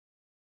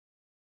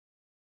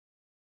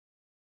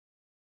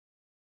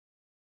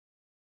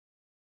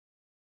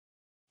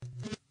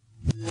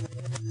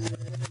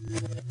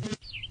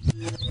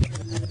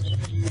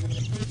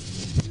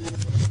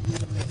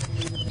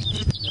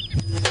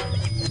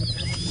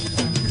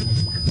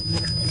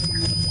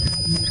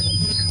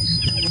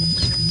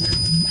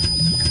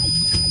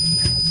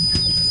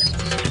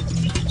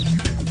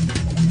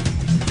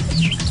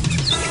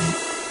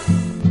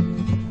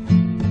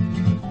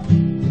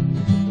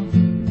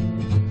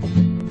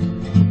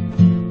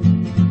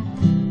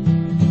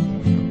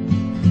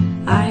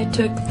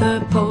took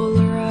the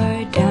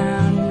Polaroid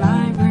down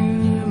my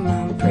room.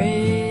 I'm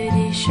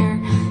pretty sure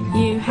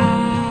you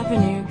have a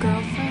new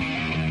girlfriend.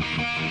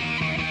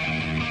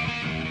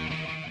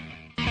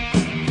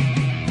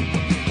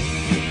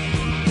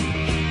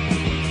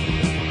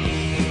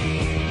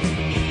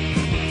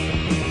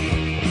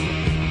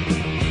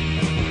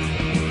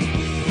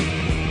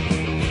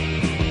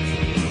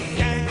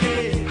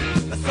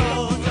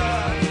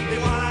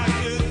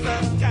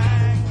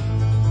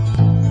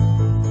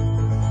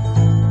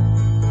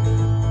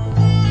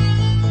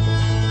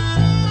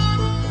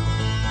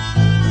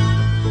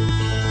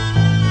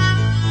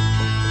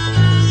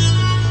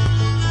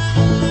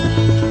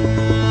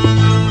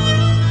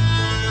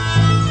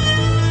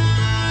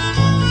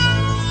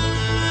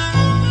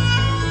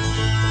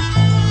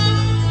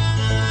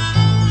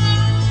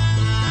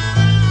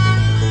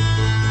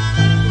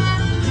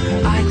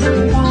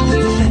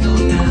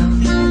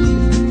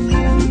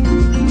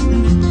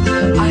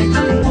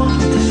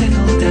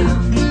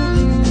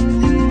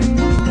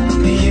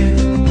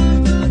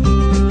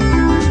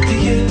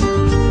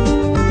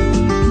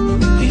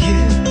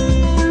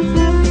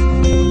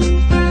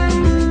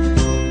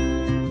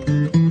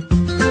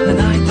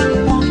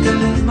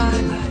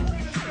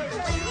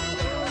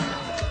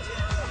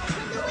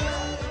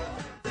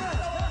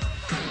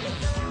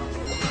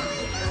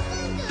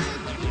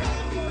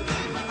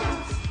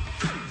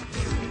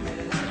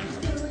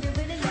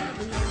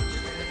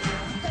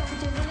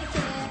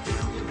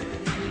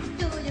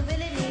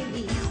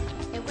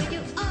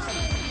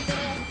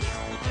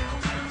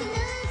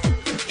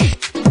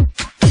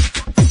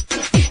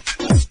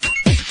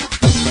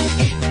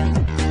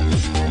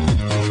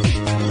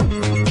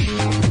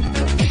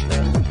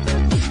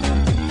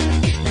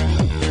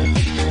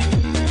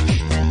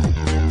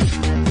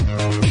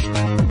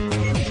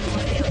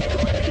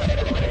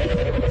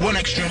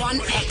 One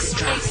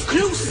extra.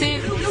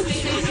 Exclusive.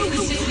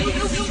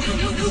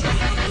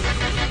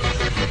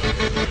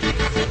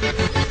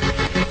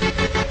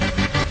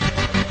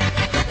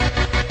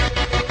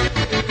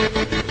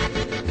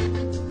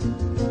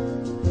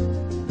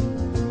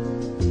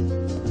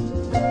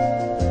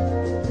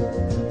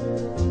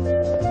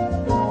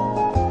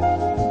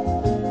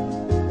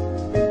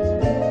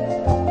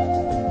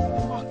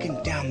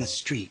 Walking down the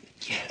street,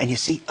 and you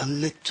see a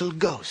little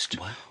ghost.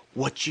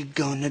 What you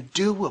gonna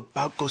do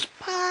about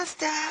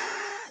Ghostbusters?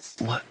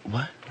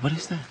 What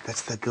is that?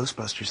 That's the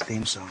Ghostbusters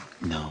theme song.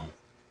 No.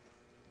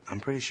 I'm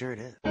pretty sure it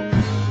is.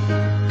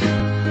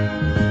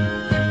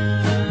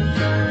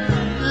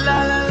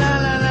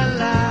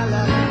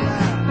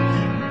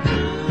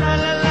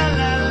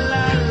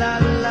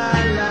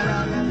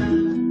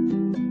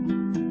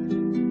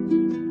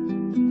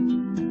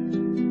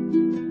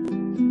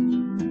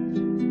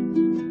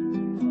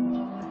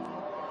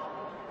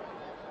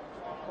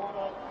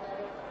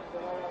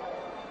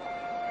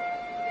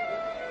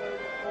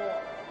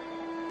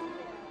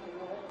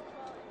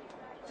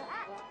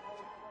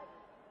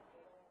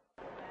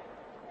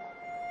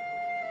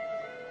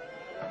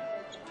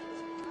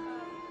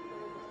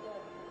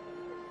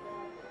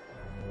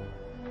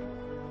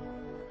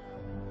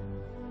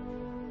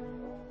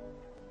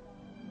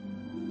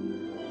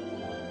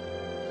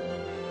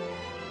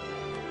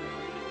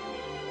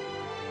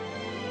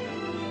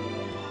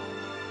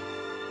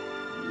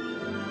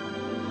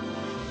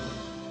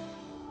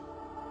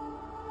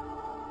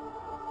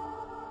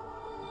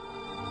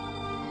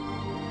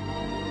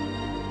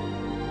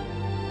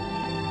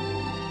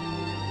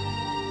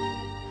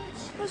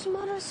 Whose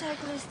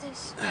motorcycle is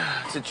this?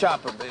 It's a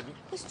chopper, baby.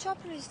 Whose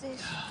chopper is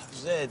this?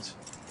 Zed's.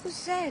 Who's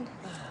Zed?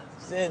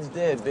 Zed's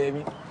dead,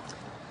 baby.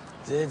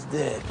 Zed's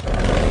dead.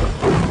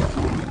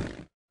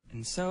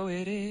 And so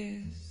it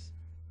is,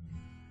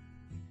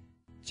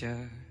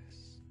 just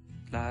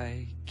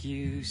like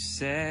you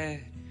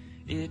said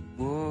it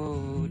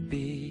would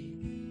be.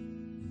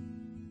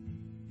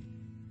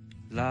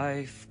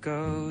 Life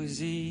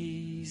goes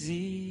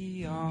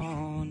easy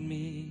on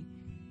me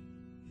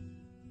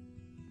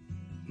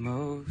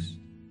most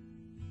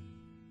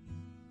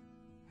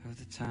of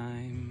the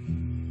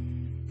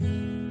time.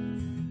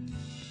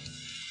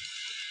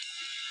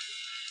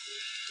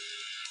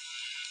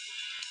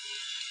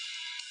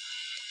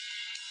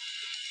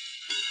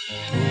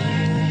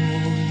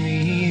 Hold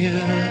me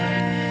up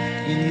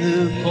in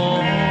the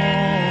palm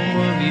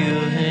of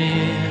your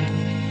hand,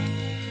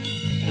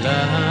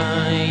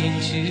 lying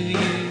to you.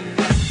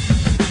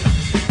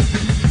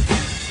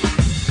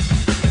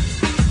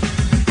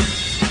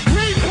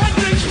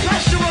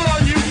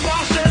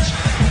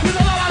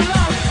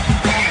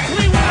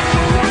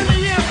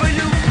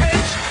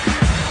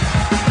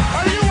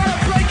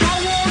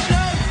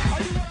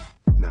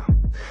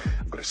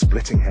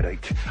 Splitting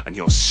headache, and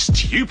your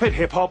stupid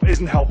hip-hop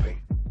isn't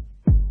helping.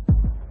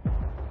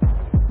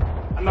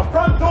 And the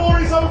front door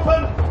is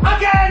open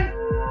again!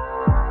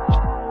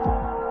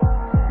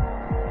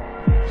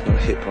 It's not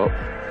hip-hop.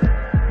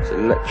 It's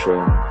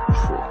electro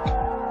trick.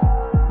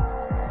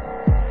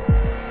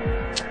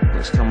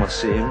 Next time I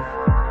see him,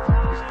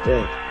 he's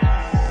dead.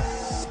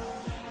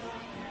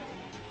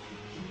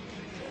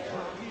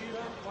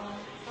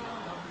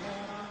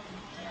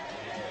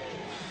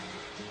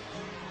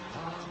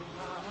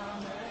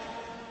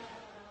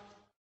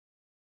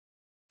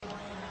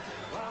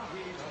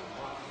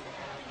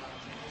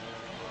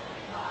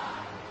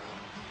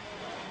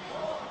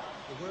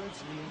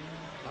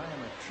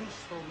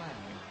 peaceful